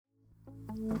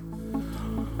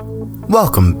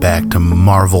Welcome back to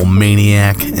Marvel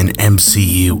Maniac, an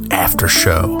MCU after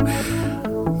show.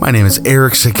 My name is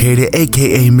Eric Cicada,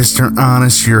 aka Mr.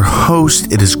 Honest, your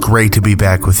host. It is great to be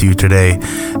back with you today.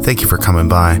 Thank you for coming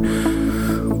by.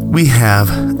 We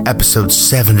have episode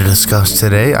 7 to discuss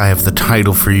today. I have the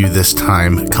title for you this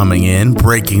time coming in.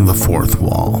 Breaking the Fourth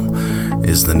Wall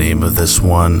is the name of this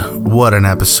one. What an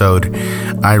episode.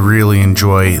 I really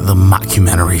enjoy the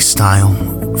mockumentary style.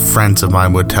 Friends of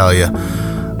mine would tell you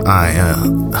I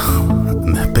am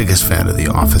the biggest fan of The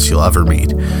Office you'll ever meet.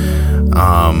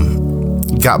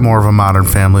 Got more of a Modern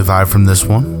Family vibe from this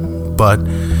one. But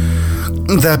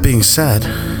that being said,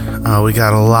 we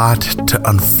got a lot to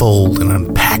unfold and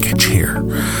unpackage here.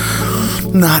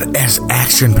 Not as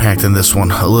action-packed in this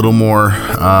one. A little more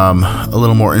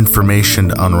information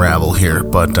to unravel here.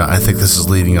 But I think this is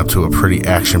leading up to a pretty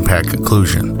action-packed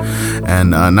conclusion. And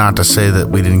not to say that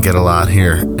we didn't get a lot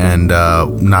here, and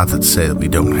not to say that we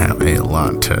don't have a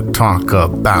lot to talk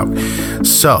about.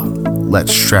 So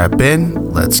let's strap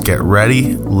in. Let's get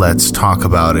ready. Let's talk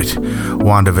about it.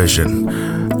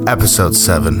 WandaVision, Episode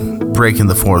 7, Breaking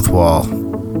the Fourth Wall,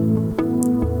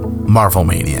 Marvel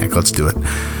Maniac. Let's do it.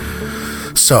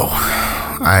 So,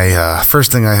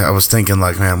 first thing I was thinking,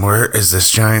 like, man, where is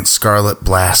this giant scarlet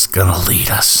blast gonna lead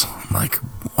us? Like,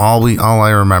 all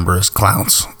I remember is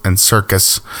clowns and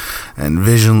circus, and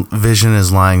Vision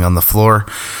is lying on the floor.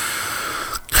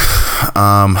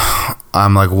 I'm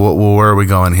like, where are we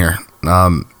going here?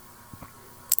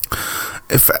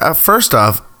 First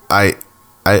off, I'm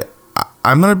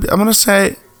gonna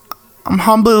say I'm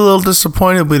humbly a little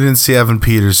disappointed we didn't see Evan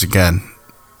Peters again.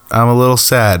 I'm a little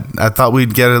sad. I thought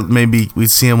we'd get it. Maybe we'd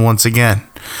see him once again.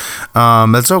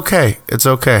 That's okay. It's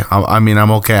okay. I'm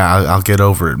okay. I'll get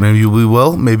over it. Maybe we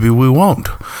will. Maybe we won't.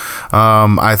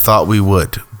 I thought we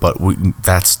would, but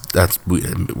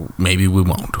maybe we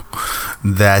won't.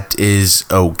 That is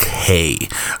okay. We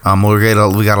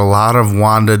got a lot of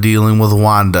Wanda dealing with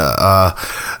Wanda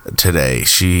today.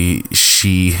 She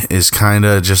is kind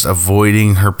of just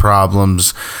avoiding her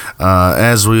problems,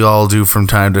 as we all do from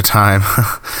time to time.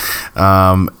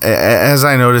 As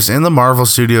I noticed in the Marvel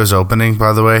Studios opening,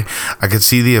 by the way, I could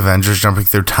see the Avengers jumping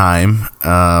through time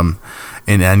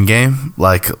in Endgame,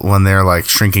 like when they're like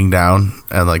shrinking down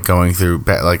and like going through,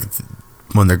 like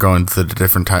when they're going to the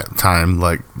different time,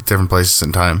 like different places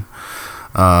in time.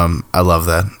 I love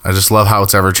that. I just love how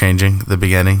it's ever changing. The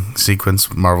beginning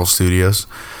sequence, Marvel Studios.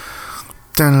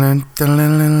 Oh man,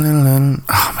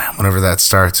 whenever that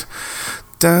starts.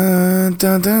 I'm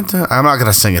not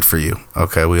gonna sing it for you.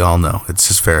 Okay, we all know. It's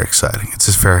just very exciting.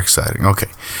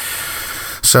 Okay.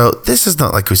 So this is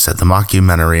not, like we said, the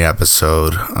mockumentary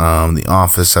episode, the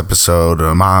Office episode,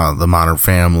 the Modern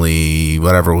Family,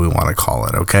 whatever we want to call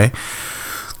it, okay?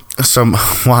 So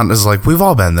Wanda's like, we've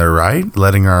all been there, right?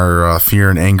 Letting our fear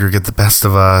and anger get the best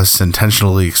of us,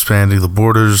 intentionally expanding the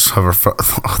borders of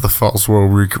the false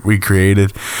world we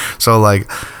created. So, like,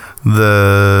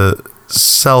 the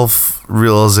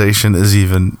self-realization is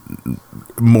even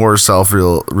more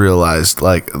self-realized.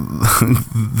 Like,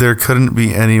 there couldn't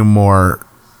be any more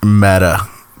meta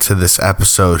to this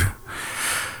episode.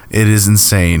 It is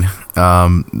insane.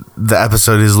 The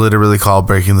episode is literally called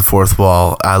Breaking the Fourth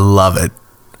Wall. I love it.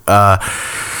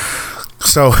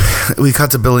 So we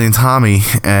cut to Billy and Tommy,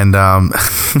 and they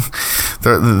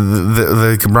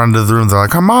run to the room. They're like,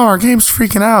 "Come on, our game's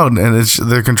freaking out!" And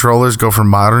their controllers go from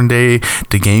modern day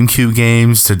to GameCube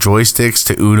games to joysticks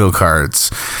to Uno cards.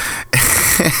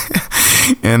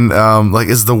 And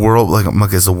is the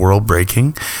world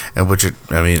breaking?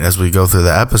 And as we go through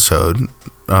the episode,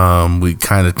 we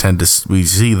kind of we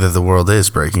see that the world is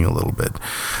breaking a little bit.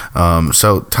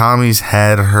 So Tommy's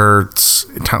head hurts.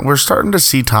 We're starting to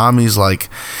see Tommy's like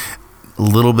a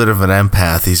little bit of an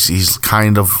empath. He's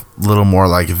kind of a little more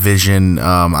like Vision.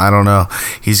 I don't know.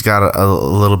 He's got a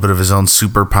little bit of his own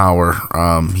superpower.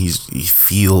 He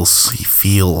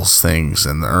feels things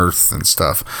in the earth and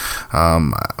stuff.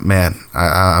 Man,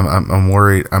 I'm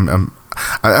worried.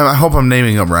 I hope I'm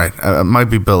naming him right. It might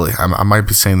be Billy. I might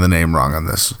be saying the name wrong on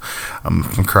this. If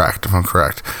I'm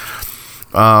correct.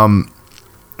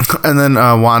 And then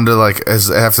Wanda,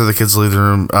 after the kids leave the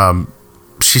room,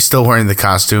 she's still wearing the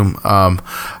costume.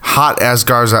 Hot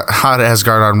Asgard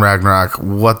on Ragnarok.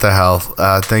 What the hell?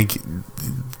 Thank you,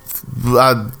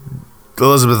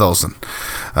 Elizabeth Olsen,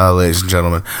 ladies and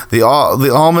gentlemen. The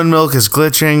almond milk is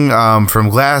glitching from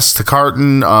glass to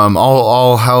carton.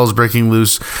 All hell is breaking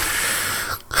loose.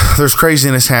 There's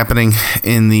craziness happening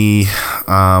in the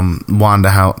Wanda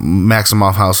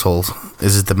Maximoff household.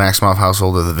 Is it the Maximoff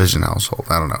household or the Vision household?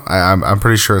 I don't know. I'm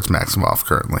pretty sure it's Maximoff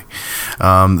currently.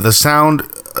 The sound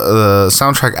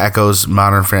soundtrack echoes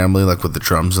Modern Family, like with the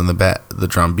drums and the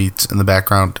drum beats in the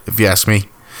background, if you ask me.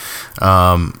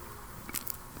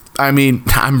 I mean,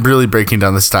 I'm really breaking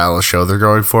down the style of show they're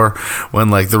going for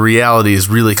when, like, the reality is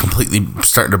really completely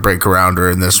starting to break around her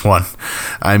in this one.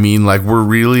 I mean, like, we are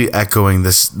really echoing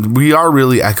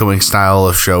style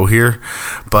of show here,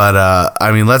 but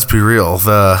I mean, let's be real.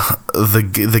 The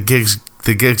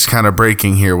gig's kind of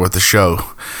breaking here with the show.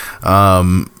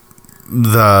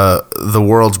 The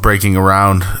world's breaking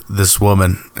around this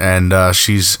woman, and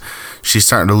she's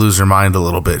starting to lose her mind a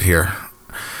little bit here.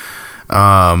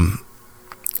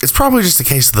 It's probably just a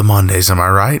case of the Mondays, am I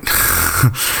right?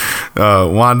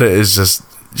 Wanda is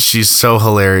she's so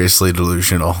hilariously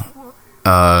delusional.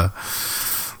 Yeah,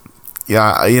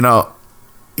 you know,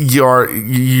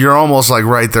 you're almost like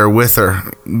right there with her,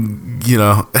 you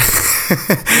know.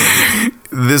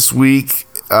 This week's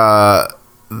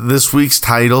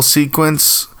title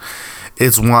sequence,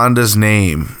 it's Wanda's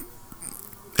name.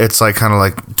 It's like kind of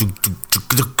like,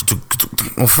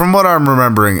 well, from what I'm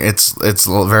remembering, it's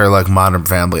very like Modern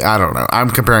Family. I don't know.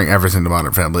 I'm comparing everything to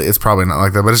Modern Family. It's probably not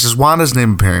like that, but it's just Wanda's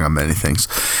name appearing on many things.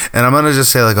 And I'm gonna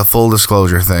just say like a full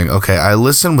disclosure thing. Okay, I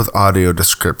listen with audio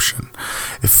description.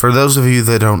 For those of you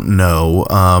that don't know,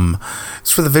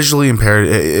 it's for the visually impaired.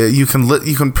 You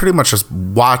can pretty much just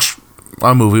watch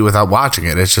a movie without watching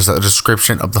it. It's just a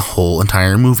description of the whole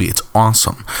entire movie. It's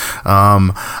awesome.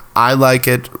 I like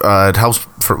it. It helps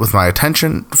with my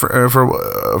attention for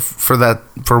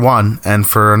one, and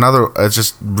for another, it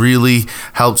just really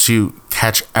helps you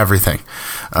catch everything.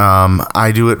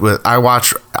 I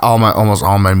watch almost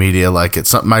all my media like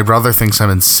it. My brother thinks I'm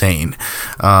insane.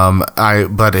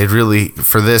 But it really,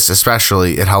 for this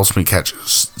especially, it helps me catch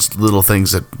little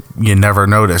things that you never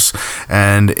notice.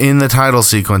 And in the title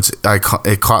sequence,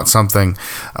 it caught something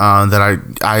that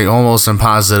I almost am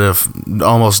positive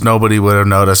almost nobody would have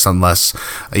noticed unless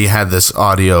you had this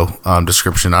audio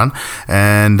description on.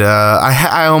 And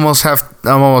I'm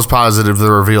almost positive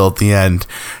the reveal at the end,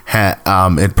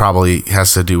 it probably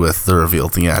has to do with the reveal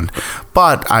at the end.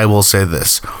 But I will say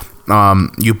this.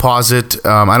 You pause it.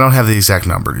 I don't have the exact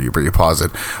number, but you pause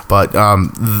it. But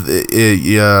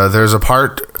there's a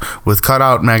part with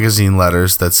cutout magazine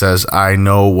letters that says, "I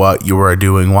know what you are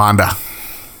doing, Wanda."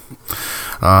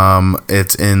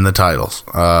 It's in the titles.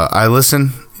 I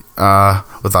listen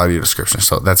with audio description,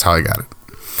 so that's how I got it.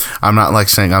 I'm not like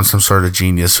saying I'm some sort of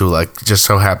genius who like just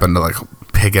so happened to like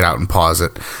pick it out and pause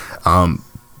it.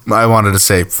 I wanted to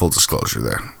say full disclosure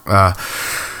there.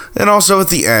 And also at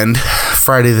the end,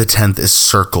 Friday the 10th is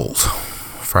circled.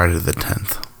 Friday the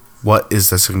 10th. What is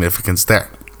the significance there?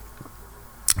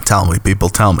 Tell me, people,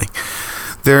 tell me.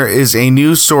 There is a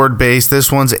new sword base.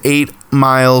 This one's 8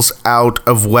 miles out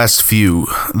of Westview.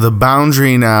 The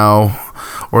boundary now,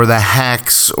 or the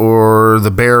hex, or the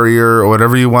barrier, or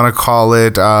whatever you want to call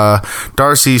it.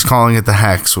 Darcy's calling it the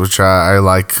hex, which I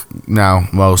like now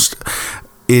most.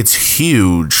 It's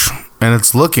huge, and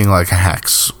it's looking like a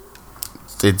hex.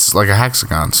 It's like a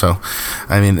hexagon, so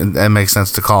I mean it makes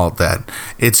sense to call it that.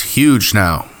 It's huge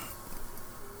now,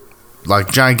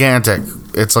 like gigantic.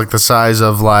 It's like the size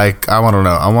of like I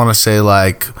want to say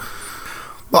like,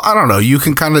 well, I don't know. You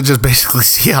can kind of just basically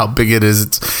see how big it is.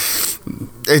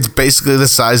 It's basically the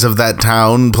size of that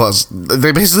town. Plus,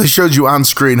 they basically showed you on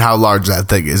screen how large that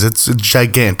thing is. It's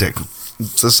gigantic.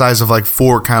 It's the size of like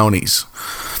 4 counties.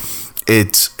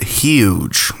 It's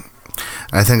huge.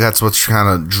 I think that's what's kind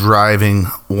of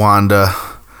driving Wanda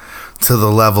to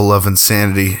the level of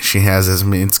insanity she has. I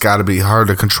mean, it's got to be hard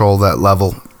to control that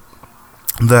level,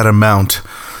 that amount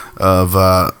of,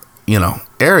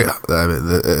 area. I mean,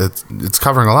 it's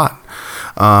covering a lot.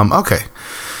 Okay.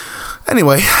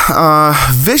 Anyway,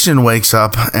 Vision wakes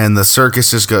up and the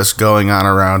circus is just going on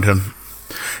around him.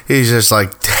 He's just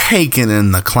like taking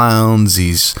in the clowns.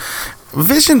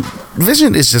 Vision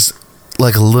is just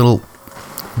like a little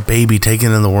baby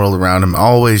taking in the world around him.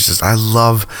 Always just, I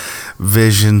love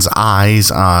Vision's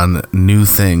eyes on new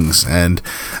things, and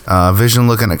Vision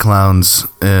looking at clowns,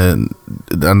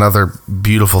 another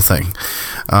beautiful thing.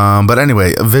 But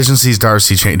anyway, Vision sees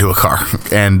Darcy chained to a car,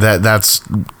 and that's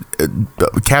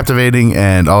captivating.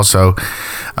 And also,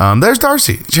 there's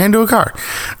Darcy chained to a car.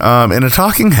 In a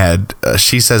talking head,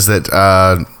 she says that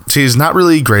she's not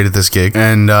really great at this gig,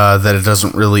 and that it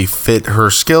doesn't really fit her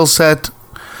skill set.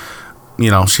 You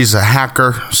know, she's a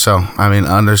hacker, so I mean,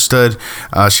 understood.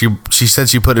 She said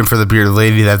she put in for the bearded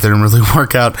lady. That didn't really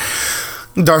work out.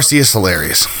 Darcy is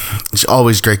hilarious. She's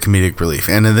always great comedic relief,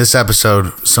 and in this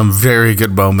episode, some very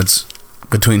good moments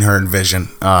between her and Vision.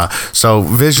 So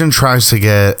Vision tries to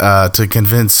get to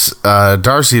convince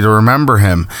Darcy to remember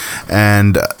him,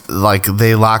 and like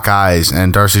they lock eyes,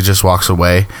 and Darcy just walks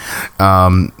away.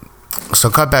 So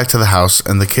cut back to the house,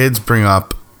 and the kids bring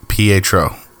up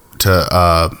Pietro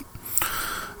to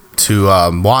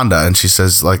Wanda, and she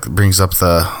says, like, brings up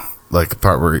the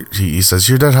part where he says,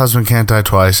 "Your dead husband can't die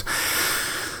twice,"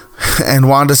 and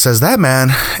Wanda says, "That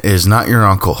man is not your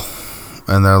uncle."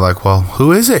 And they're like, "Well,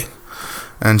 who is he?"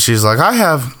 And she's like, "I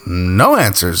have no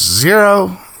answers.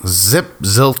 Zero, zip,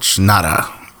 zilch, nada."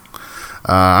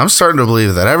 I'm starting to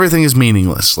believe that everything is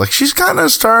meaningless. Like, she's kind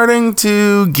of starting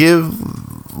to give,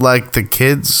 like, the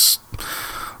kids...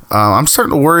 I'm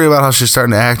starting to worry about how she's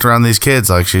starting to act around these kids.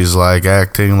 Like, she's, like,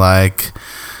 acting, like,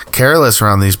 careless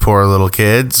around these poor little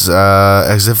kids,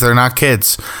 as if they're not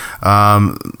kids,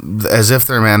 as if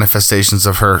they're manifestations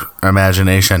of her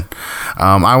imagination.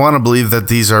 I want to believe that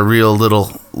these are real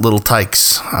little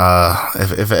tykes.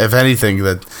 If anything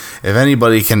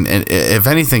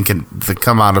can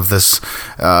come out of this,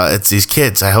 it's these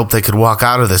kids. I hope they could walk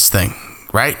out of this thing,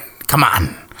 right? Come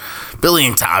on, Billy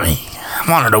and Tommy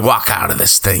wanted to walk out of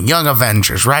this thing. Young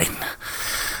Avengers, right?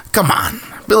 Come on.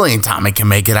 Billy and Tommy can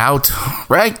make it out,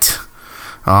 right?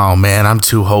 Oh man, I'm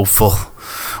too hopeful.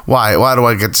 Why do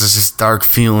I get this dark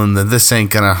feeling that this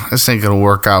ain't gonna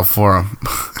work out for them?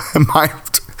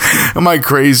 Am I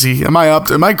crazy? Am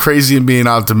I crazy in being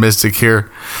optimistic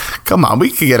here? Come on, we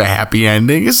can get a happy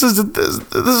ending. This is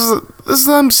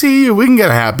MCU. We can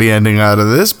get a happy ending out of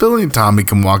this. Billy and Tommy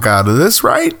can walk out of this,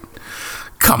 right?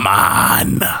 Come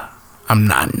on, I'm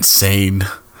not insane.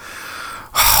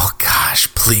 Oh gosh,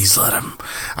 please let him.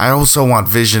 I also want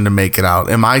Vision to make it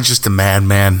out. Am I just a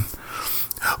madman?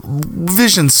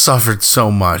 Vision suffered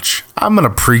so much. I'm gonna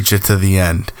preach it to the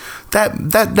end.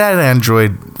 That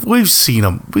android, we've seen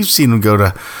him go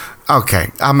to...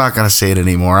 Okay, I'm not gonna say it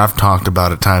anymore. I've talked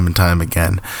about it time and time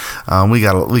again. We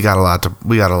got a lot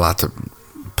to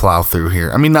plow through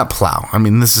here. I mean, not plow. I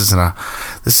mean, this isn't a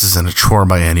chore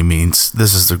by any means.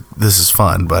 This is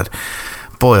fun, but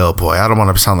boy, oh boy, I don't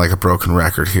want to sound like a broken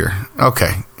record here.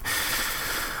 Okay.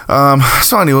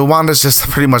 So anyway, Wanda's just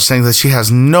pretty much saying that she has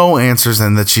no answers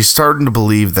and that she's starting to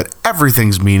believe that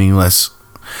everything's meaningless.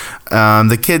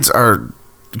 The kids are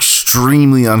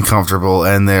extremely uncomfortable,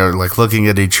 and they're like looking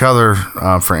at each other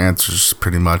for answers,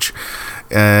 pretty much.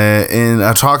 In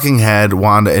a talking head,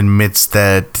 Wanda admits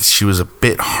that she was a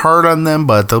bit hard on them,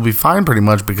 but they'll be fine pretty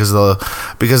much because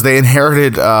they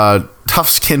inherited tough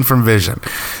skin from Vision,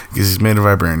 because he's made of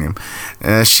vibranium.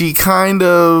 She kind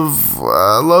of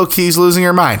low-key's losing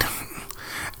her mind.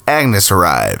 Agnes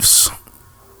arrives.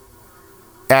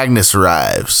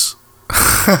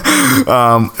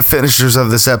 Finishers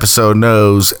of this episode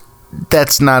knows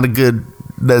that's not a good...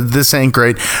 This ain't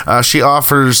great. She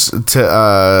offers to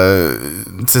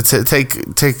take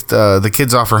the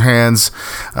kids off her hands,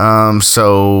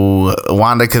 so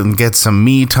Wanda can get some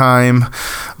me time.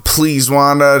 Please,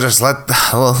 Wanda, just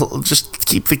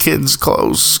keep the kids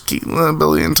close. Keep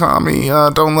Billy and Tommy.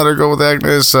 Don't let her go with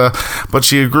Agnes. But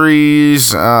she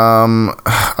agrees.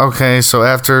 Okay, so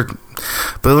after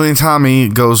Billy and Tommy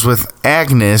goes with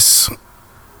Agnes.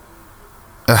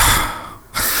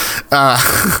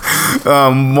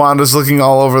 Wanda's looking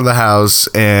all over the house,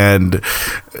 and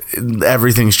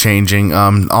everything's changing.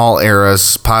 All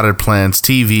eras, potted plants,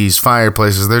 TVs,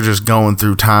 fireplaces, they're just going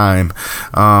through time.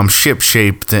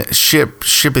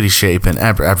 Shippity shape, and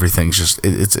everything's just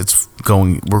it's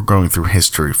going. We're going through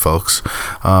history, folks.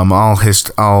 All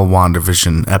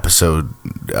WandaVision episode.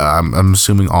 I'm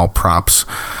assuming all props.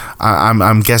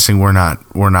 I'm guessing we're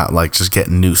not like just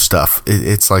getting new stuff.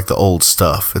 It's like the old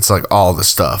stuff. It's like all the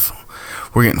stuff.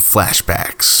 We're getting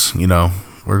flashbacks, you know.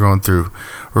 We're going through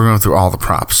all the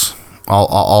props,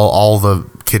 all the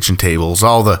kitchen tables,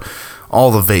 all the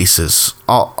vases,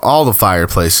 all the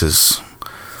fireplaces,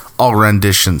 all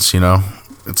renditions. You know,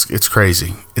 it's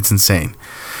crazy. It's insane.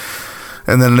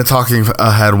 And then in the talking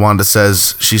head, Wanda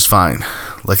says she's fine,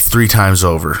 like 3 times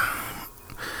over.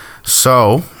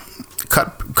 So,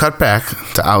 cut back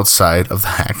to outside of the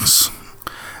Hex,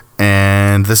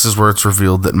 and this is where it's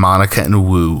revealed that Monica and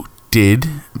Wu did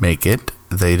make it.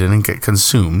 They didn't get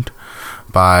consumed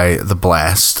by the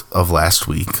blast of last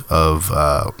week of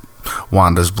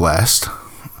Wanda's blast.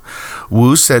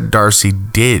 Wu said Darcy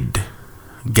did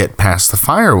get past the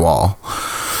firewall.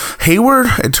 Hayward,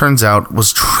 it turns out,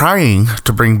 was trying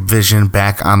to bring Vision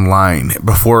back online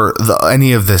before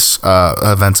any of this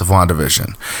events of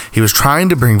WandaVision. He was trying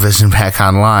to bring Vision back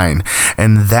online,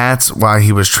 and that's why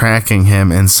he was tracking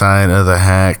him inside of the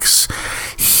Hex.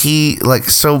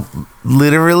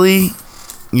 Literally,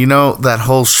 You know that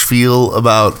whole spiel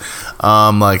about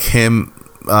like him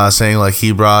saying like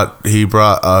she brought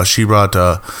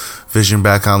Vision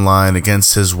back online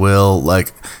against his will.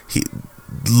 Like he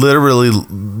literally,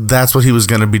 that's what he was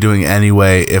going to be doing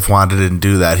anyway if Wanda didn't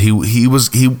do that. He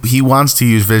wants to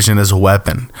use Vision as a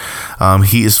weapon.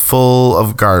 He is full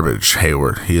of garbage,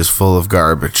 Hayward. He is full of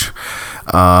garbage.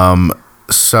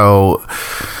 So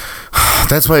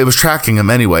that's why it was tracking him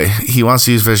anyway. He wants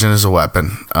to use Vision as a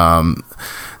weapon.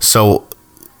 So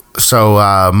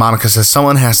Monica says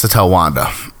someone has to tell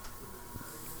Wanda.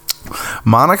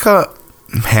 Monica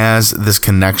has this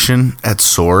connection at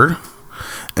S.W.O.R.D.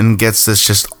 and gets this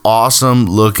just awesome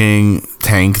looking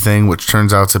tank thing, which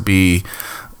turns out to be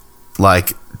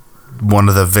like one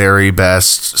of the very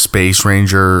best Space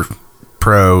Ranger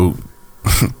Pro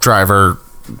driver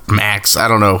Max. I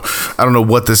don't know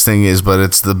what this thing is, but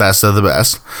it's the best of the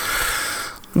best.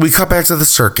 We cut back to the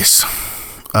circus.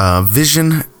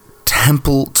 Vision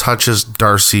Temple touches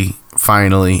Darcy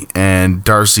finally, and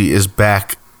Darcy is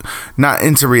back, not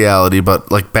into reality,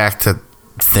 but like back to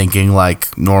thinking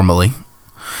like normally.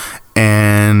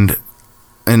 And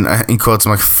in quotes,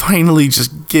 I'm like, finally,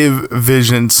 just give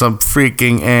Vision some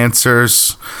freaking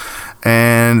answers.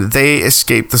 And they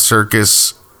escape the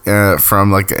circus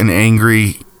from like an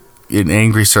angry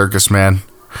circus man.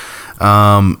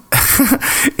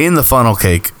 In the funnel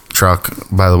cake truck,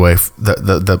 by the way,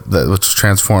 the which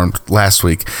transformed last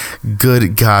week.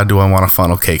 Good God, do I want a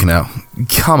funnel cake now?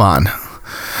 Come on.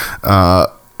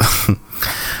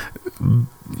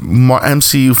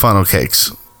 MCU funnel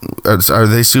cakes. Are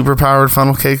they super powered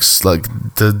funnel cakes? Like,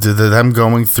 them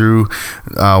going through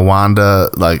Wanda,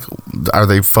 like, are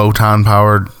they photon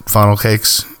powered funnel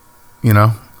cakes? You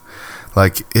know,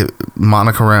 like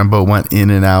Monica Rambeau went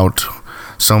in and out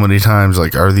so many times.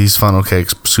 Like, are these funnel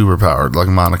cakes super powered like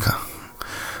Monica?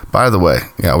 By the way,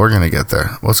 yeah, we're gonna get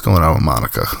there. What's going on with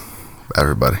Monica,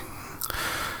 everybody?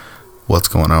 What's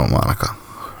going on with Monica?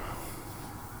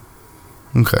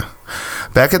 Okay,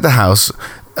 back at the house.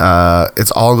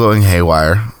 It's all going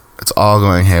haywire. It's all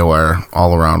going haywire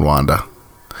all around Wanda.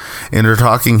 In her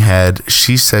talking head,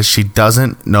 she says she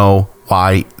doesn't know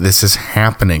why this is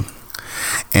happening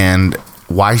and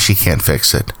why she can't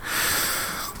fix it.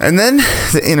 And then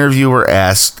the interviewer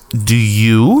asked, do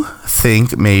you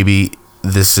think maybe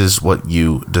this is what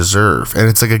you deserve? And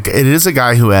it is a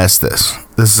guy who asked this.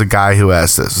 This is a guy who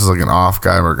asked this. This is like an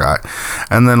off-gamer guy.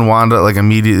 And then Wanda, like,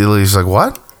 immediately is like,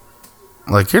 what?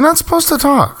 Like, you're not supposed to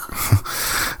talk.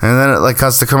 And then it like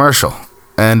cuts the commercial,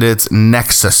 and it's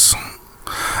Nexus.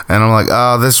 And I'm like,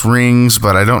 oh, this rings,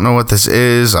 but I don't know what this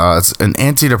is. It's an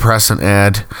antidepressant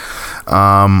ad.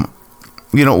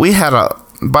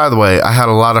 By the way, I had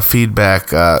a lot of feedback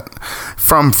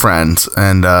from friends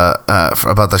and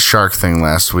about the shark thing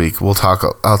last week.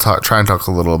 I'll try and talk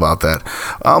a little about that.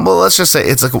 Well, let's just say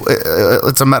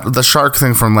the shark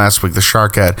thing from last week. The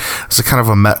shark ad. It's a kind of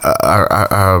a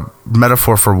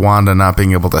metaphor for Wanda not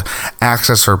being able to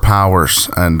access her powers,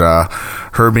 and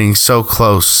her being so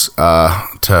close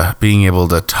to being able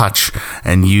to touch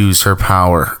and use her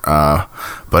power,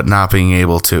 but not being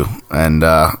able to. And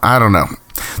I don't know.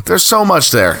 There's so much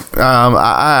there.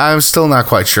 I'm still not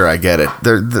quite sure I get it.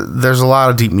 There's a lot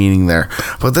of deep meaning there.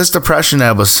 But this depression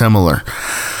ad was similar.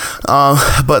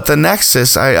 But the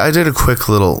Nexus, I did a quick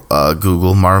little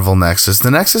Google, Marvel Nexus. The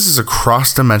Nexus is a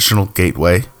cross-dimensional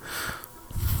gateway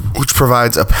which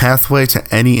provides a pathway to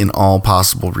any and all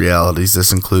possible realities.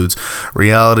 This includes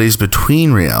realities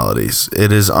between realities.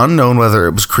 It is unknown whether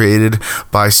it was created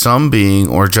by some being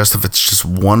or just if it's just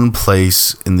one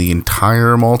place in the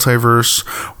entire multiverse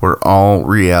where all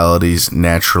realities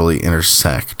naturally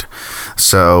intersect.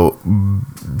 So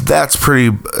that's a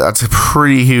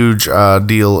pretty huge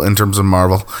deal in terms of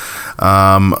Marvel.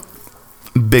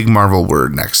 Big Marvel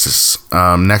word, Nexus.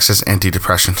 Nexus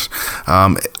antidepressant.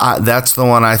 That's the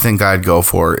one I think I'd go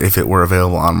for if it were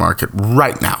available on market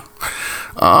right now.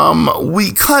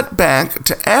 We cut back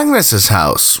to Agnes's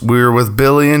house. We were with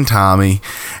Billy and Tommy,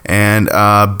 and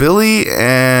Billy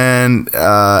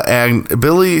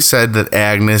said that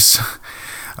Agnes,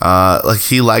 like,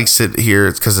 he likes it here.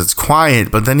 It's because it's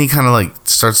quiet, but then he kind of like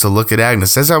starts to look at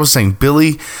Agnes. As I was saying,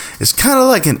 Billy is kind of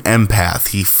like an empath.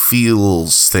 He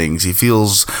feels things. He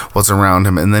feels what's around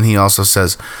him. And then he also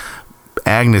says,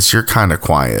 Agnes, you're kind of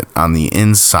quiet on the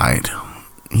inside.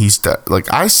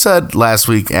 Like I said last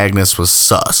week, Agnes was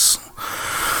sus.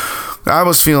 I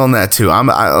was feeling that too. I'm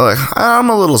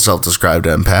a little self-described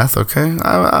empath. Okay,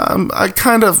 I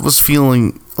kind of was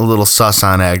feeling a little sus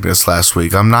on Agnes last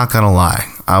week. I'm not gonna lie.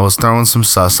 I was throwing some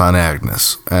sus on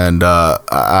Agnes, and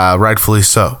rightfully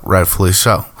so.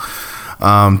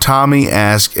 Tommy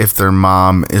asks if their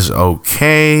mom is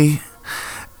okay,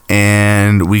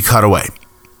 and we cut away.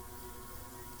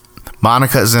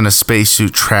 Monica is in a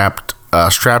spacesuit,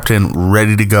 strapped in,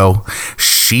 ready to go.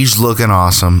 She's looking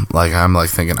awesome. Like, I'm like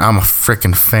thinking, I'm a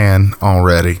freaking fan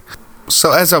already.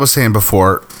 So as I was saying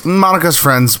before, Monica's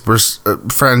friends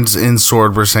in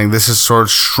Sword were saying this is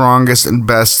Sword's strongest and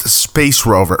best space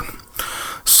rover.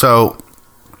 So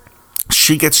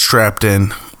she gets strapped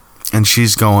in, and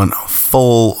she's going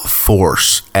full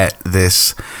force at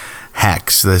this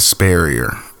hex, this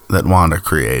barrier that Wanda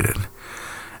created.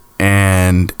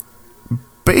 And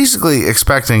basically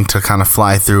expecting to kind of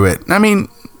fly through it. I mean,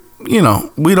 you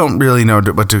know, we don't really know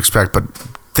what to expect, but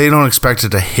they don't expect it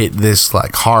to hit this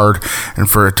like hard and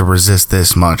for it to resist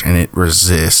this much, and it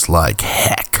resists like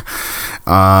heck.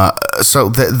 So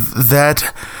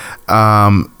that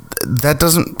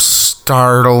doesn't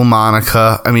startle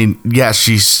Monica. I mean, yeah,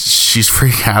 she's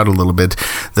freaked out a little bit.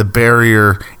 The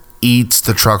barrier eats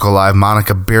the truck alive.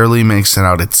 Monica barely makes it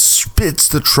out. It spits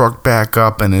the truck back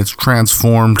up, and it's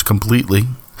transformed completely.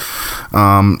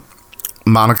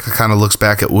 Monica kind of looks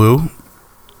back at Wu,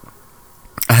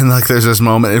 and like there's this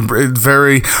moment, it's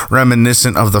very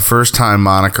reminiscent of the first time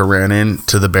Monica ran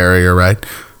into the barrier, right?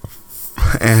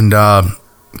 And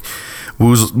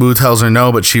Wu tells her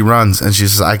no, but she runs, and she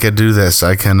says, "I could do this.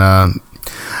 I can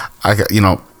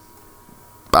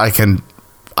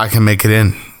make it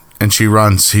in." And she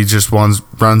runs. He just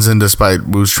runs in despite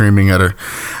Wu screaming at her.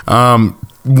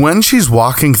 When she's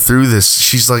walking through this,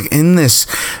 she's like in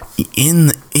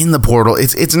the portal.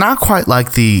 It's not quite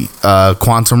like the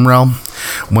quantum realm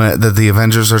that the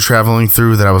Avengers are traveling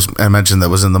through that I mentioned that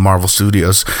was in the Marvel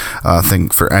Studios thing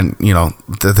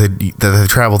that they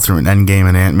travel through in Endgame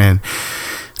and Ant-Man.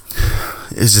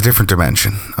 Is a different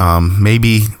dimension.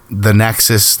 Maybe the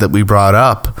Nexus that we brought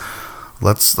up.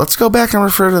 Let's go back and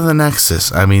refer to the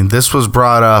Nexus. I mean, this was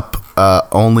brought up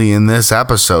only in this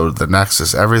episode, the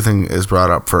Nexus. Everything is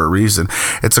brought up for a reason.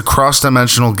 It's a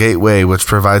cross-dimensional gateway which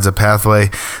provides a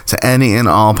pathway to any and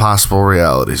all possible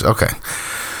realities. Okay.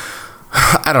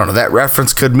 I don't know. That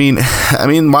reference could mean. I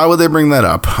mean, why would they bring that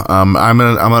up? I'm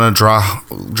gonna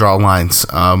draw lines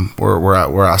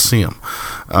where I see them.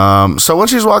 So when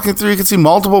she's walking through, you can see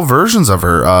multiple versions of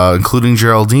her, including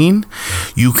Geraldine.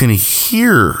 You can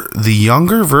hear the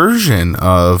younger version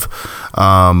of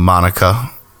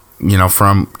Monica,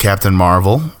 from Captain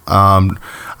Marvel.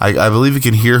 I believe you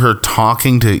can hear her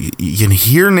talking to. You can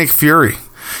hear Nick Fury.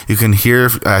 You can hear,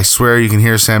 I swear, you can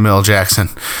hear Samuel L. Jackson.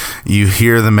 You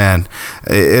hear the man.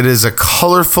 It is a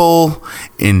colorful,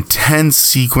 intense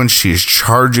sequence she is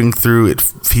charging through. It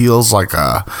feels like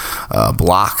a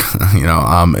block.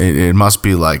 It must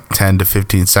be like 10 to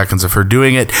 15 seconds of her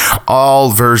doing it. All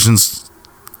versions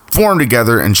form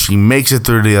together, and she makes it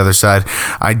through to the other side.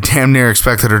 I damn near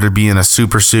expected her to be in a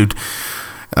super suit.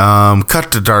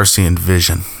 Cut to Darcy and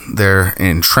Vision. They're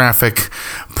in traffic,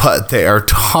 but they are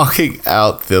talking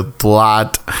out the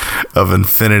plot of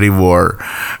Infinity War.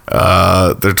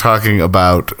 They're talking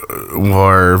about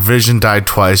where Vision died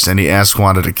twice, and he asked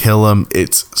Wanda to kill him.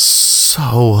 It's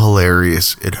so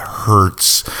hilarious. It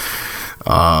hurts.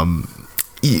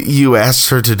 You asked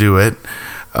her to do it.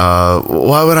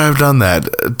 Why would I have done that?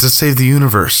 To save the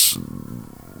universe.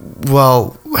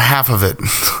 Well, half of it.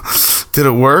 Did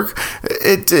it work?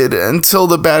 It did, until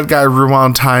the bad guy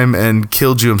rewound time and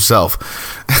killed you himself.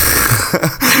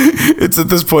 It's at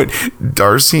this point,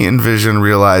 Darcy and Vision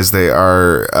realize they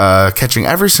are catching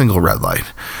every single red light.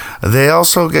 They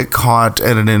also get caught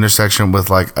at an intersection with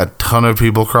like a ton of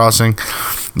people crossing.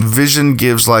 Vision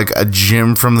gives like a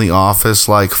Jim from The Office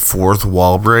like fourth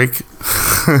wall break,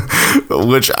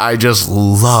 which I just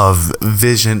love.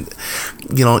 Vision,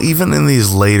 even in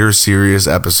these later serious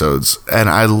episodes, and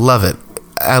I love it.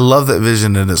 I love that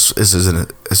Vision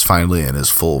is finally in his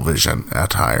full Vision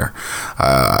attire.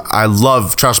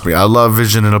 Trust me, I love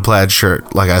Vision in a plaid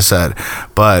shirt, like I said.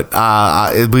 But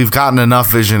we've gotten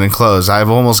enough Vision in clothes.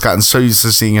 I've almost gotten so used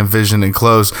to seeing him Vision in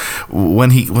clothes.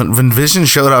 When Vision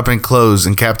showed up in clothes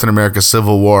in Captain America: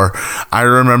 Civil War, I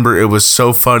remember it was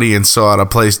so funny and so out of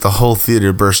place. The whole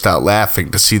theater burst out laughing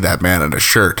to see that man in a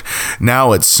shirt.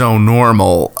 Now it's so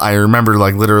normal. I remember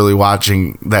like literally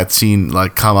watching that scene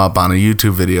like come up on a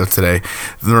YouTube video today,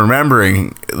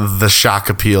 remembering the shock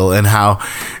appeal and how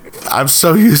I'm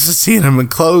so used to seeing him in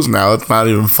clothes now, it's not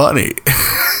even funny.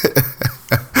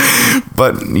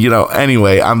 But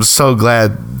anyway, I'm so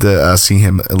glad to see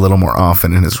him a little more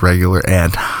often in his regular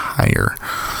attire.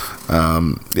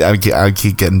 I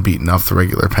keep getting beaten off the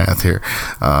regular path here.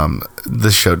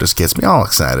 This show just gets me all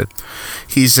excited.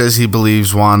 He says he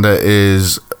believes Wanda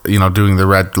is doing the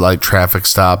red light traffic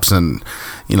stops, and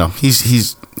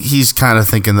he's kind of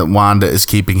thinking that Wanda is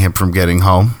keeping him from getting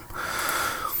home,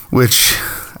 which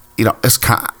is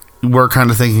we're kind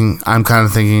of thinking. I'm kind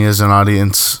of thinking as an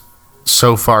audience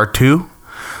so far too.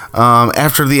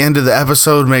 After the end of the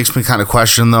episode makes me kind of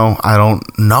question, though. I don't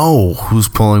know who's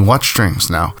pulling what strings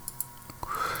now.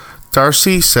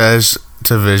 Darcy says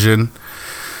to Vision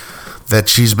that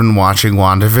she's been watching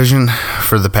WandaVision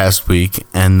for the past week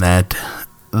and that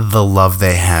the love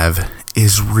they have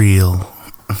is real.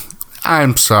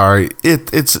 I'm sorry.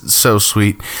 It's so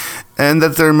sweet. And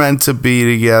that they're meant to be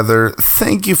together.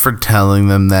 Thank you for telling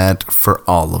them that for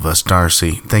all of us,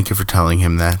 Darcy. Thank you for telling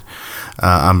him that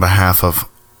on behalf of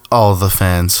all the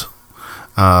fans.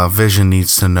 Vision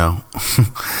needs to know.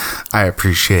 I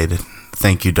appreciate it.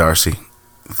 Thank you, Darcy.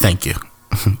 Thank you.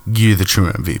 You're the true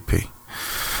MVP.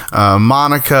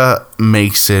 Monica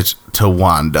makes it to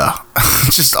Wanda.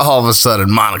 Just all of a sudden,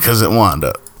 Monica's at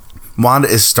Wanda. Wanda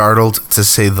is startled, to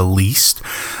say the least.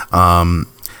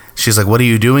 She's like, what are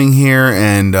you doing here?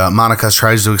 And Monica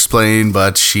tries to explain,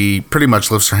 but she pretty much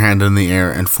lifts her hand in the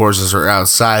air and forces her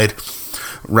outside,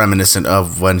 reminiscent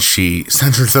of when she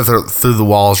sent her through the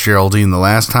walls, Geraldine, the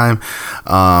last time.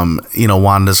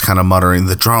 Wanda's kind of muttering,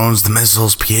 the drones, the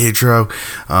missiles, Pietro.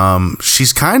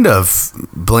 She's kind of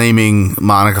blaming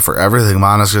Monica for everything.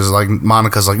 Monica's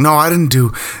like, no, I didn't do,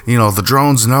 the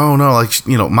drones. No.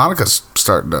 Monica's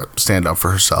starting to stand up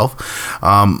for herself.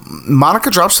 Monica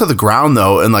drops to the ground,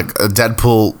 though, and like a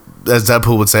Deadpool, as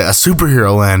Deadpool would say, a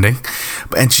superhero landing.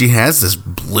 And she has this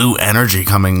blue energy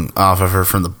coming off of her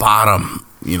from the bottom.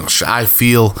 I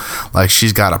feel like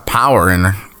she's got a power in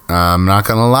her. I'm not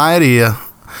going to lie to you.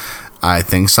 I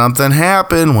think something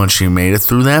happened when she made it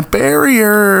through that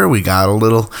barrier. We got a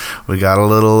little,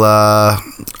 I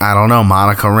don't know,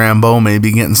 Monica Rambeau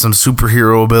maybe getting some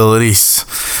superhero abilities.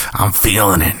 I'm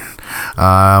feeling it.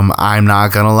 I'm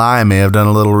not gonna lie, I may have done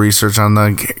a little research on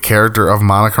the character of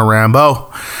Monica Rambeau.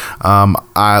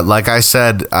 Like I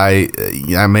said, I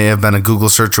may have been a Google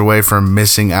search away from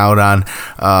missing out on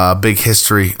a big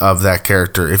history of that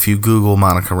character. If you Google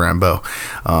Monica Rambeau,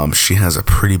 she has a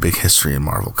pretty big history in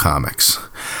Marvel Comics,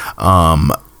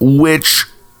 which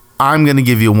I'm going to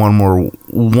give you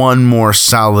one more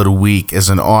solid week as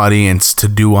an audience to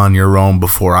do on your own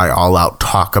before I all out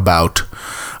talk about.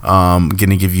 Going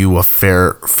to give you a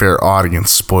fair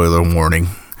audience spoiler warning.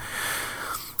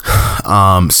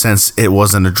 Since it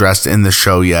wasn't addressed in the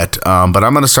show yet. But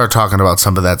I'm going to start talking about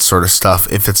some of that sort of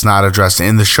stuff if it's not addressed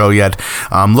in the show yet.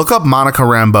 Look up Monica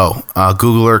Rambeau.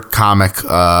 Google her comic,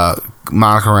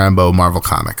 Monica Rambeau, Marvel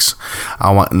Comics.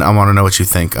 I want to know what you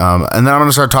think. And then I'm going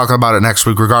to start talking about it next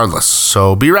week regardless.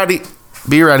 So be ready.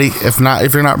 Be ready. If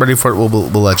you're not ready for it, we'll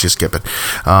let you skip it.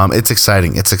 It's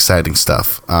exciting. It's exciting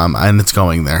stuff. And it's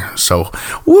going there. So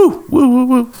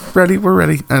woo. Ready. We're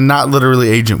ready. And not literally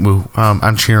Agent Woo.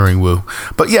 I'm cheering Woo.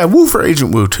 But yeah, woo for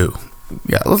Agent Woo too.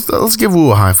 Yeah, let's give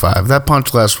Woo a high five. That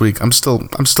punch last week, I'm still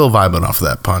vibing off of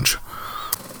that punch.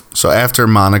 So after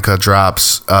Monica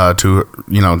drops to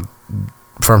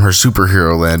from her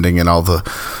superhero landing and all the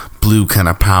blue kind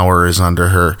of power is under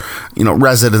her,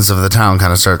 residents of the town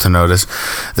kind of start to notice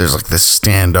there's like this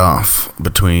standoff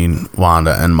between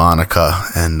Wanda and Monica,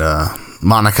 and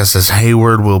Monica says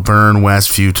Hayward will burn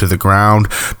Westview to the ground,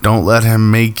 don't let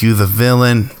him make you the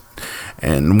villain.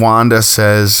 And Wanda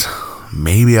says,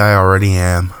 maybe I already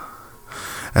am.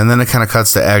 And then it kind of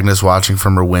cuts to Agnes watching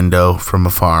from her window from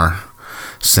afar.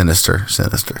 Sinister.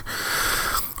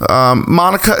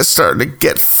 Monica is starting to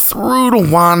get through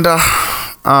to Wanda,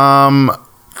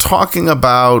 talking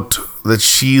about that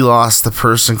she lost the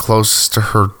person closest to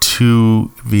her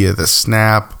too via the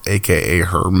snap, aka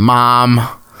her mom.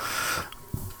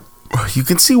 You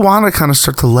can see Wanda kind of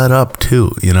start to let up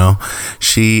too,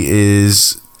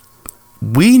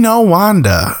 we know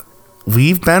Wanda.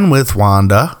 We've been with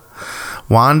Wanda.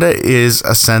 Wanda is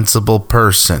a sensible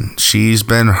person. She's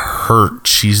been hurt.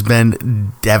 She's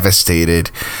been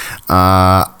devastated.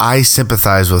 I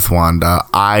sympathize with Wanda.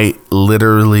 I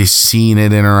literally seen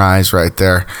it in her eyes right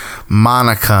there.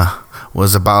 Monica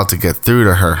was about to get through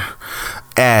to her.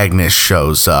 Agnes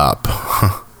shows up.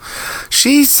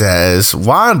 She says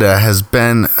Wanda has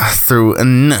been through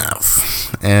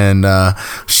enough, and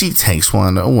she takes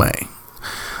Wanda away.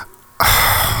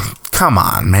 Come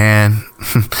on, man.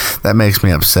 That makes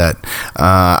me upset.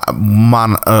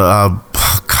 Monica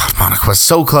was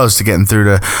so close to getting through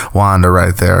to Wanda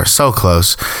right there. So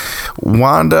close.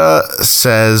 Wanda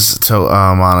says to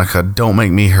Monica, don't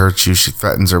make me hurt you. She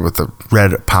threatens her with the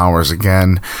red powers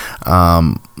again.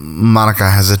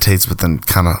 Monica hesitates, but then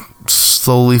kind of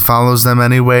slowly follows them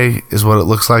anyway, is what it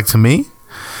looks like to me.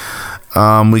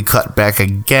 We cut back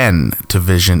again to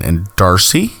Vision and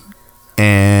Darcy,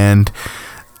 and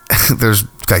there's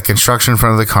like construction in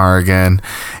front of the car again,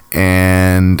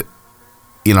 and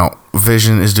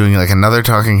Vision is doing like another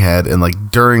talking head, and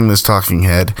like during this talking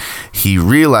head, he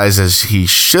realizes he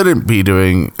shouldn't be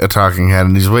doing a talking head,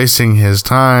 and he's wasting his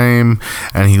time,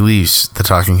 and he leaves the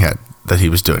talking head that he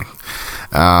was doing.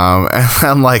 And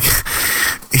I'm like,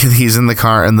 he's in the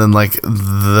car, and then like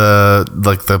the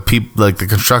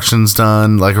construction's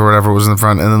done, like, or whatever was in the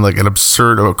front, and then like a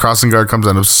crossing guard comes,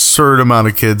 an absurd amount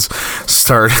of kids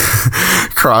start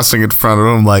crossing in front of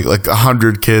him, like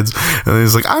 100 kids, and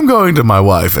he's like, I'm going to my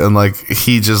wife, and like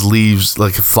he just leaves,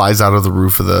 like flies out of the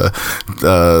roof of the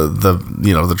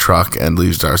truck and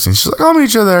leaves Darcy, and she's like, I'll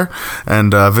meet you there,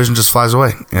 and Vision just flies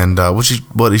away, and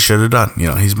what he should have done,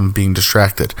 he's been being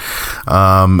distracted.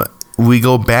 We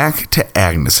go back to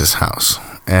Agnes's house,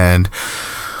 and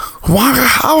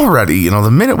already, the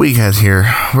minute we get here,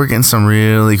 we're getting some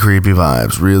really creepy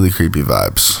vibes.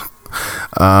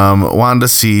 Wanda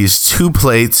sees 2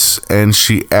 plates, and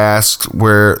she asks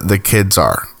where the kids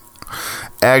are.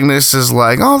 Agnes is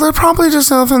like, oh, they're probably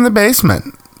just up in the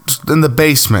basement.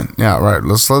 Yeah, right.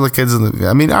 Let's let the kids in the.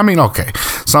 I mean, okay.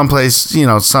 Some families,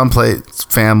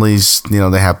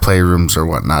 they have playrooms or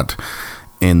whatnot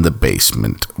in the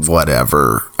basement,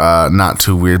 whatever. Not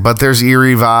too weird, but there's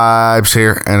eerie vibes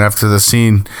here. And after the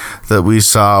scene that we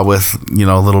saw with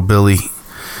little Billy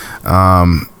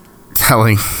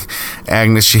telling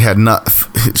Agnes she had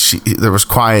there was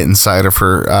quiet inside of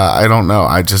her, I don't know,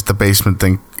 the basement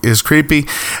thing is creepy.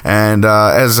 And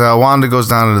as Wanda goes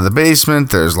down into the basement,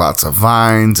 there's lots of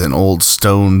vines and old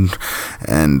stone,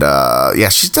 and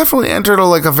she's definitely entered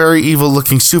a very evil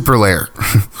looking super lair.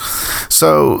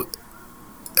 So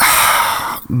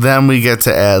then we get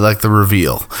to add the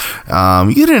reveal.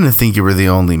 You didn't think you were the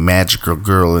only magical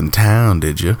girl in town,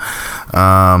 did you?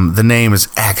 The name is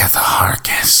Agatha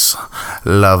Harkness.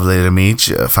 Lovely to meet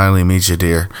you. Finally meet you,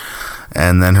 dear.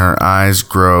 And then her eyes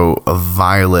grow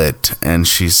violet, and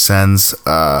she sends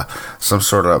some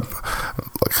sort of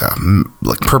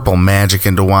like purple magic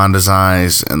into Wanda's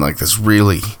eyes, and this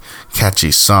really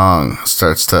catchy song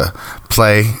starts to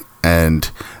play,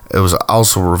 and it was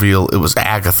also revealed it was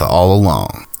Agatha all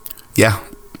along. Yeah.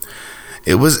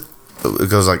 It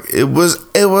goes like, it was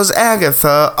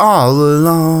Agatha all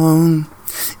along.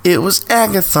 It was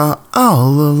Agatha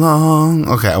all along.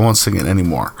 Okay, I won't sing it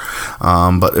anymore.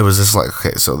 But it was just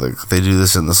okay, so they do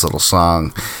this in this little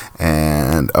song.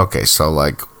 And, okay, so,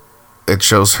 it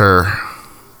shows her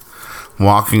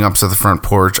walking up to the front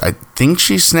porch. I think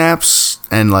she snaps,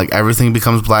 and, everything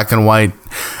becomes black and white.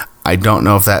 I don't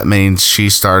know if that means she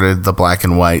started the black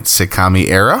and white sitcom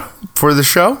era for the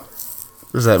show.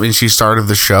 Does that mean she started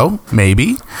the show?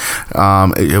 Maybe.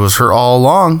 It was her all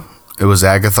along. It was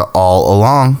Agatha all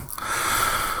along.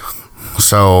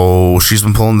 So she's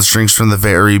been pulling the strings from the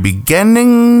very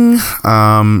beginning.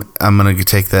 I'm going to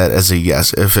take that as a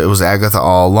yes. If it was Agatha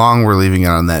all along, we're leaving it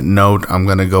on that note. I'm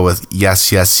going to go with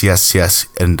yes,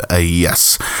 and a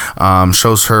yes.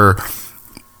 Shows her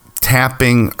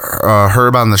tapping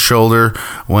Herb on the shoulder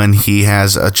when he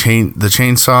has the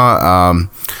chainsaw.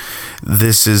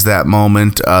 This is that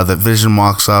moment that Vision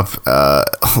walks up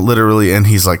literally, and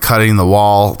he's cutting the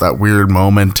wall, that weird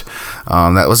moment.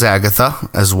 That was Agatha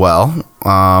as well.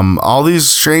 All these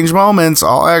strange moments,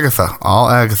 all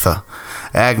Agatha.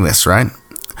 Agnes, right?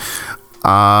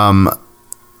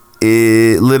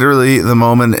 Literally the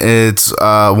moment it's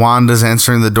Wanda's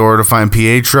answering the door to find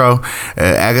Pietro,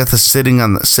 Agatha's sitting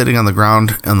on the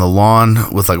ground on the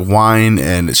lawn with wine,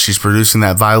 and she's producing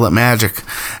that violet magic,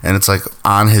 and it's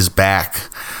on his back,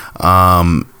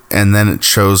 and then it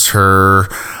shows her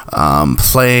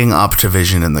playing up to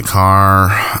Vision in the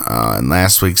car. In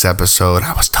last week's episode,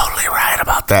 I was totally right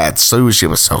about that. So she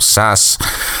was so sus.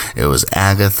 It was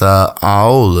Agatha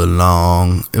all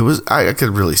along. It was, I could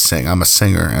really sing. I'm a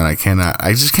singer, and I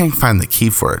just can't find the key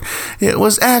for it. It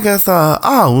was Agatha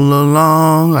all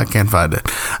along. I can't find it.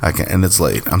 And it's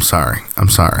late. I'm sorry.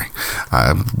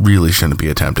 I really shouldn't be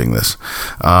attempting this.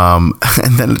 And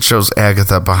then it shows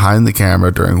Agatha behind the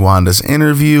camera during Wanda's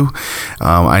interview.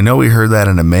 I know we heard that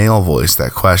in a male voice,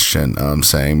 that question,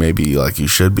 saying maybe you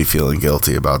should be feeling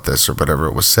guilty about this, or whatever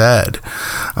it was said.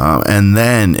 And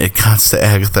then it cuts to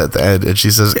Agatha at the end, and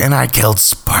she says, and I killed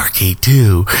Sparky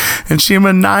too. And she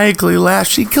maniacally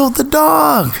laughs. She killed the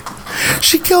dog.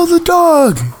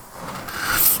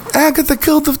 Agatha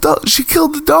killed the dog. She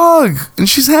killed the dog, and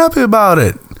she's happy about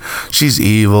it. She's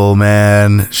evil,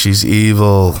 man. She's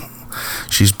evil.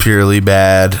 She's purely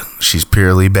bad. She's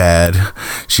purely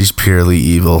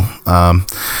evil.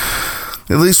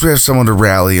 At least we have someone to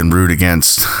rally and root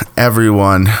against.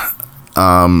 Everyone,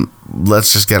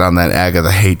 let's just get on that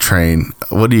Agatha hate train.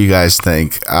 What do you guys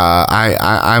think?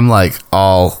 I'm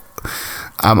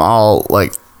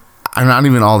not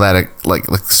even all that like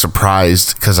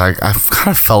surprised, because I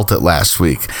kind of felt it last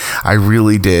week. I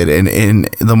really did, and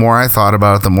the more I thought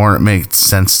about it, the more it made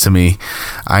sense to me.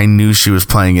 I knew she was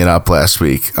playing it up last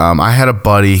week. I had a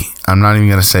buddy, I'm not even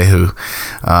gonna say who.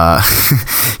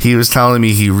 He was telling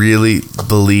me he really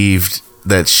believed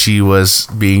that she was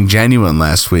being genuine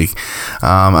last week,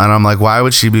 and I'm like, why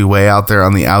would she be way out there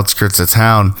on the outskirts of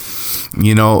town?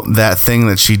 You know, that thing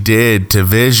that she did to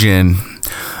Vision,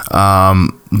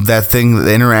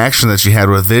 the interaction that she had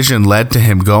with Vision led to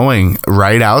him going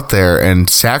right out there and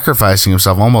sacrificing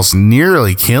himself, almost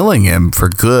nearly killing him for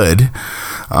good.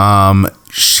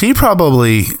 She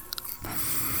probably,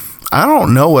 I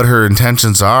don't know what her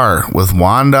intentions are with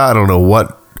Wanda. I don't know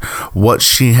what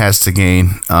she has to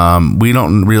gain. We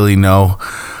don't really know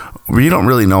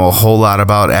a whole lot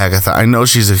about Agatha. I know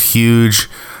she's she's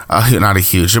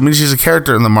a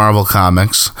character in the Marvel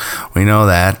comics. We know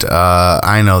that.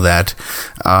 I know that.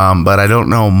 But I don't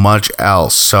know much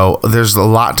else. So there's a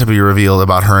lot to be revealed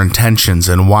about her intentions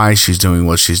and why she's doing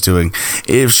what she's doing.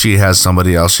 If she has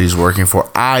somebody else she's working for,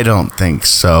 I don't think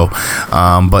so.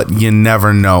 But you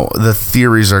never know. The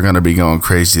theories are going to be going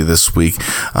crazy this week.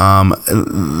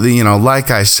 Like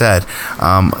I said,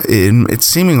 it's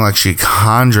seeming like she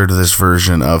conjured this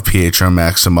version of Pietro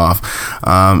Maximoff.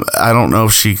 I don't know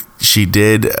if she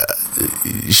did.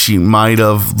 She might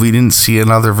have. We didn't see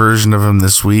another version of him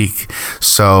this week,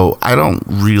 so I don't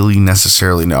really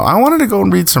necessarily know. I wanted to go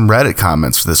and read some Reddit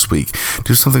comments this week,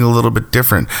 do something a little bit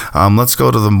different. Let's go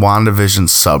to the WandaVision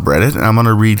subreddit, and I'm going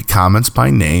to read comments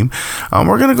by name.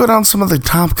 We're going to go down some of the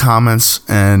top comments,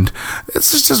 and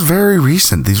this is just very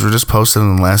recent. These were just posted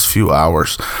in the last few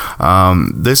hours.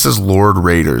 This is Lord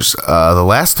Raiders. The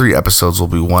last 3 episodes will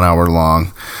be 1 hour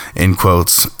long, in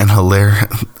quotes, and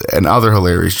and other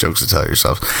hilarious jokes to tell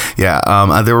yourselves. Yeah,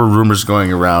 there were rumors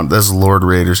going around. This is Lord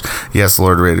Raiders. Yes,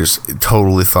 Lord Raiders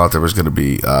totally thought there was going to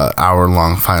be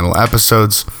hour-long final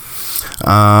episodes.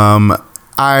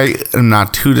 I am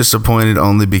not too disappointed,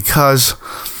 only because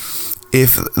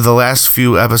if the last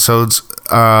few episodes,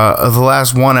 the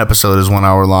last one episode is 1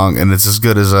 hour long and it's as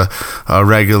good as a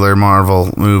regular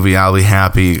Marvel movie, I'll be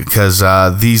happy, because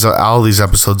all these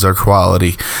episodes are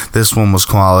quality. This one was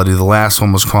quality. The last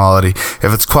one was quality.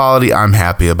 If it's quality, I'm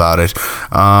happy about it.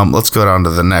 Let's go down to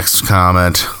the next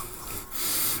comment.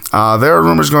 There are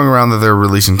rumors going around that they're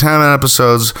releasing 10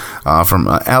 episodes from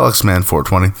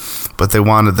AlexMan420, but they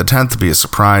wanted the 10th to be a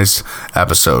surprise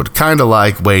episode. Kind of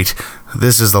like, wait,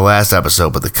 this is the last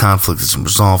episode, but the conflict isn't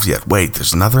resolved yet. Wait,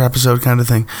 there's another episode kind of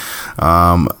thing.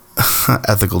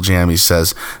 Ethical Jammy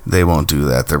says they won't do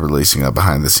that. They're releasing a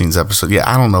behind-the-scenes episode. Yeah,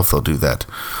 I don't know if they'll do that.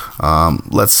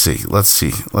 Let's see. Let's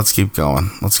keep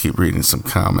going. Let's keep reading some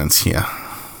comments here.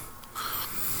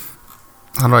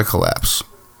 How do I collapse?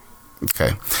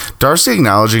 Okay. Darcy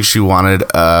acknowledging she wanted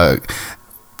a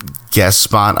guest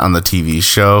spot on the TV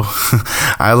show.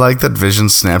 I like that Vision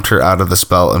snapped her out of the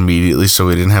spell immediately, so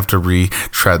we didn't have to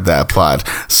retread that plot.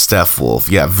 Steph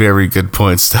Wolf. Yeah, very good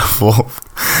point, Steph Wolf.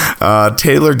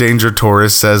 Taylor Danger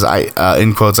Torres says,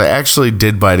 in quotes, I actually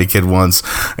did bite a kid once,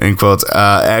 in quotes.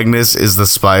 Agnes is the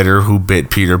spider who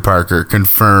bit Peter Parker.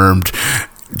 Confirmed.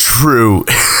 True.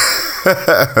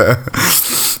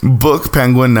 Book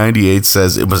Penguin 98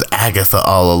 says it was Agatha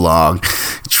all along.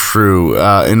 True.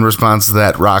 In response to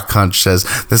that, Rock Hunch says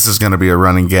this is going to be a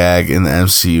running gag in the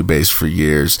MCU base for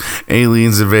years.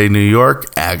 Aliens invade New York.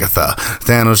 Agatha.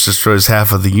 Thanos destroys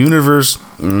half of the universe.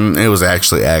 It was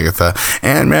actually Agatha.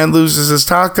 Ant-Man loses his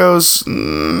tacos.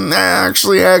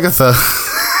 Actually Agatha.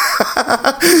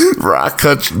 Rock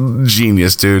Hunch,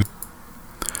 genius, dude.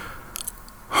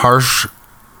 Harsh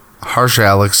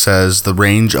Alex says the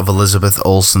range of Elizabeth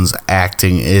Olsen's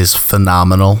acting is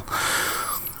phenomenal.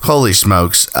 Holy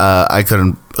smokes. I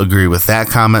couldn't agree with that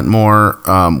comment more.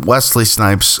 Wesley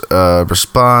Snipes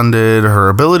responded, her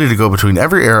ability to go between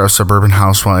every era of suburban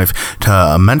housewife to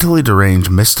a mentally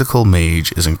deranged mystical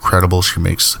mage is incredible. She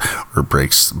makes or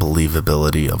breaks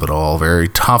believability of it all. Very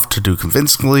tough to do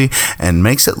convincingly and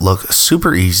makes it look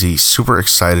super easy. Super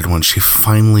excited when she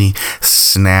finally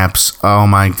snaps. Oh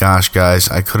my gosh, guys,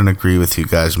 I couldn't agree with you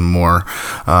guys more.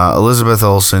 Elizabeth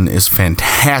Olsen is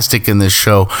fantastic in this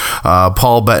show.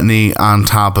 Paul Bettany on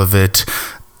top of it.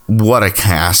 What a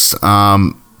cast.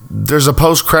 There's a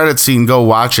post-credit scene. Go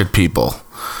watch it, people.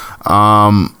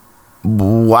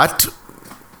 What?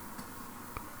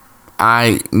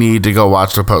 I need to go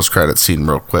watch the post-credit scene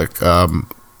real quick.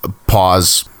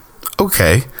 Pause.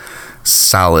 Okay.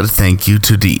 Solid thank you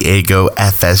to Diego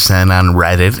FSN on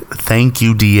Reddit. Thank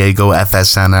you, Diego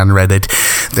FSN on Reddit.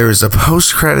 There is a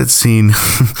post-credit scene.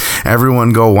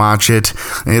 Everyone go watch it.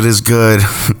 It is good.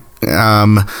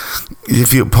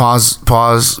 If you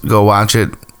pause, go watch it.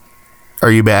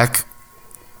 Are you back?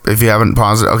 If you haven't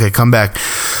paused it, okay, come back.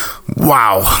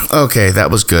 Wow. Okay, that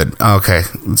was good. Okay,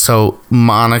 so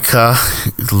Monica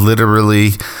literally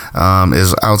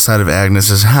is outside of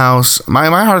Agnes's house.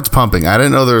 My heart's pumping. I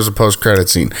didn't know there was a post-credit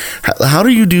scene. How do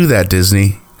you do that,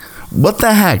 Disney? What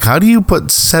the heck? How do you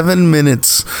put 7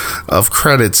 minutes of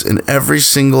credits in every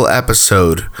single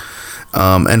episode?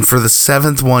 And for the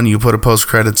 7th one, you put a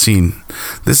post-credit scene.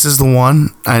 This is the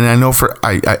one, and I know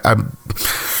I'm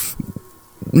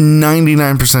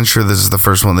 99% sure this is the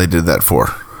first one they did that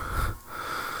for.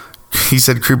 He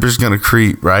said creeper's gonna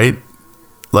creep, right?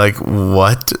 Like,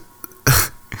 what?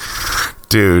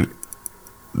 Dude,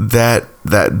 that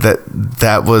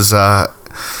was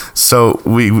so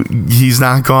he's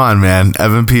not gone, man.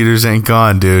 Evan Peters ain't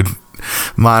gone, dude.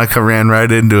 Monica ran right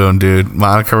into him, dude.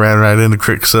 Monica ran right into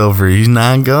Quicksilver. He's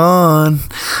not gone.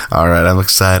 All right, I'm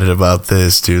excited about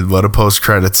this, dude. What a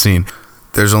post-credit scene.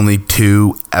 There's only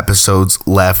 2 episodes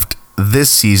left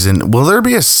this season. Will there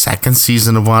be a second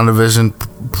season of WandaVision?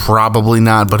 Probably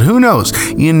not, but who knows?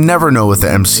 You never know with the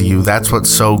MCU. That's what's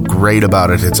so great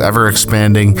about it. It's ever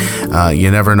expanding.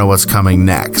 You never know what's coming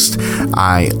next.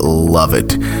 I love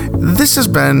it. This has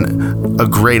been a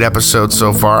great episode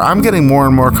so far. I'm getting more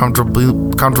and more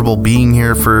comfortable being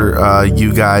here for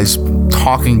you guys,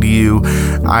 talking to you.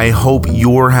 I hope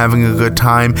you're having a good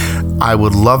time. I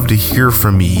would love to hear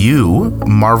from you.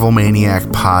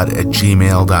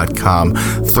 MarvelManiacPod@gmail.com.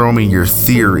 Throw me your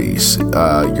theories,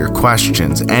 your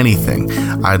questions, anything.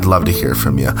 I'd love to hear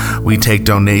from you. We take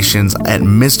donations at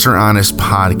Mr. Honest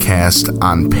Podcast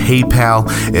on PayPal.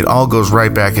 It all goes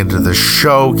right back into the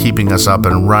show, keeping us up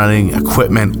and running,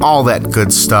 equipment, all that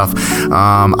good stuff.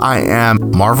 I am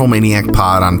Marvel Maniac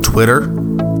Pod on Twitter,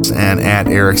 and at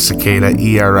Eric Cicada,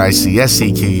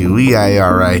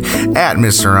 ERICSEQUEIRA, at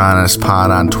Mr. Honest Pod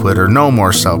on Twitter. No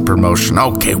more self-promotion.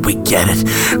 Okay, we get it.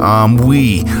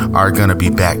 We are going to be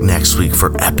back next week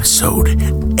for episode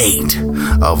 8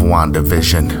 of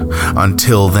WandaVision.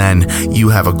 Until then, you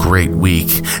have a great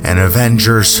week, and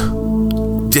Avengers,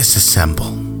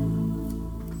 disassemble.